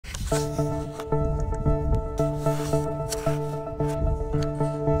Take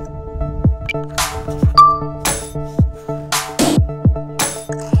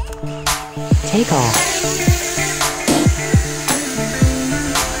off.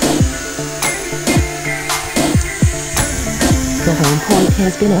 The home point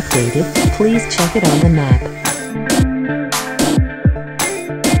has been updated. Please check it on the map.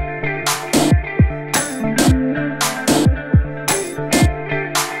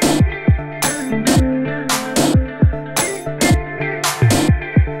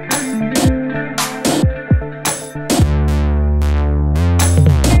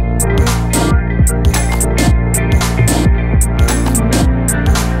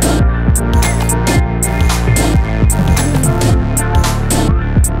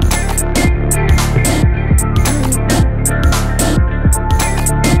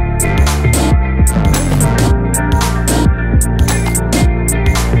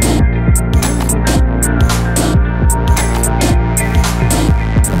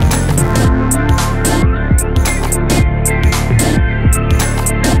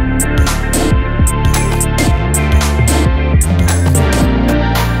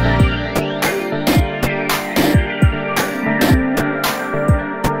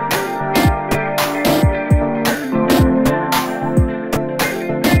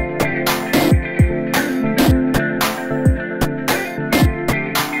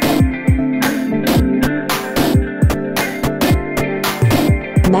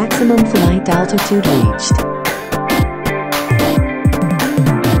 Maximum flight altitude reached.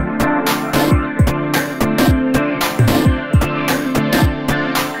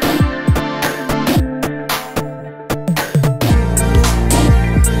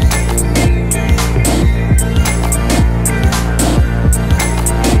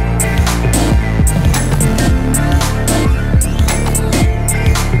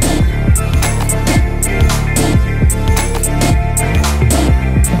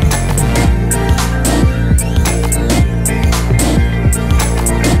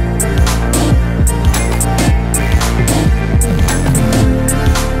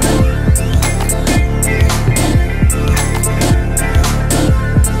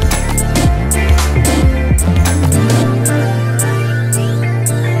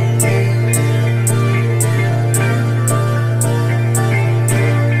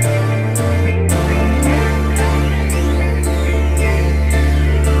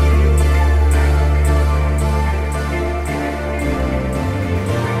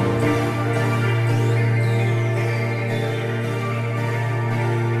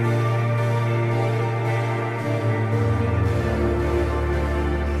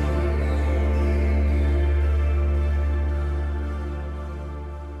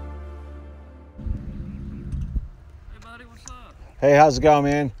 Hey, how's it going,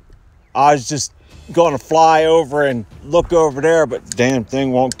 man? I was just going to fly over and look over there, but the damn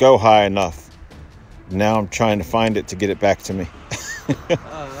thing won't go high enough. Now I'm trying to find it to get it back to me.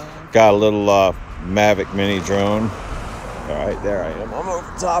 Got a little Mavic Mini drone. All right, there I am. I'm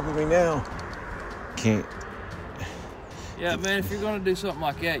over top of me now. Can't. Yeah, man, if you're going to do something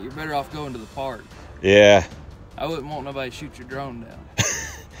like that, you're better off going to the park. Yeah. I wouldn't want nobody to shoot your drone down.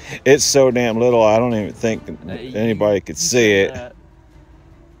 It's so damn little, I don't even think anybody could see it. That.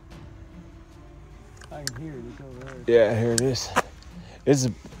 I can hear it. It's over there. Yeah, here it is.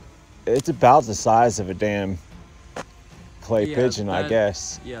 It's about the size of a damn clay pigeon, I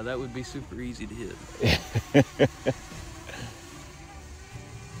guess. Yeah, that would be super easy to hit.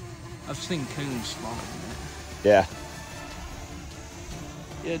 I've seen coons smaller than that. Yeah.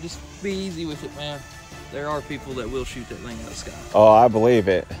 Yeah, just be easy with it, man. There are people that will shoot that thing out of the sky. Oh, I believe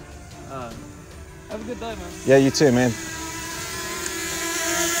it. Have a good day, man. Yeah, you too, man.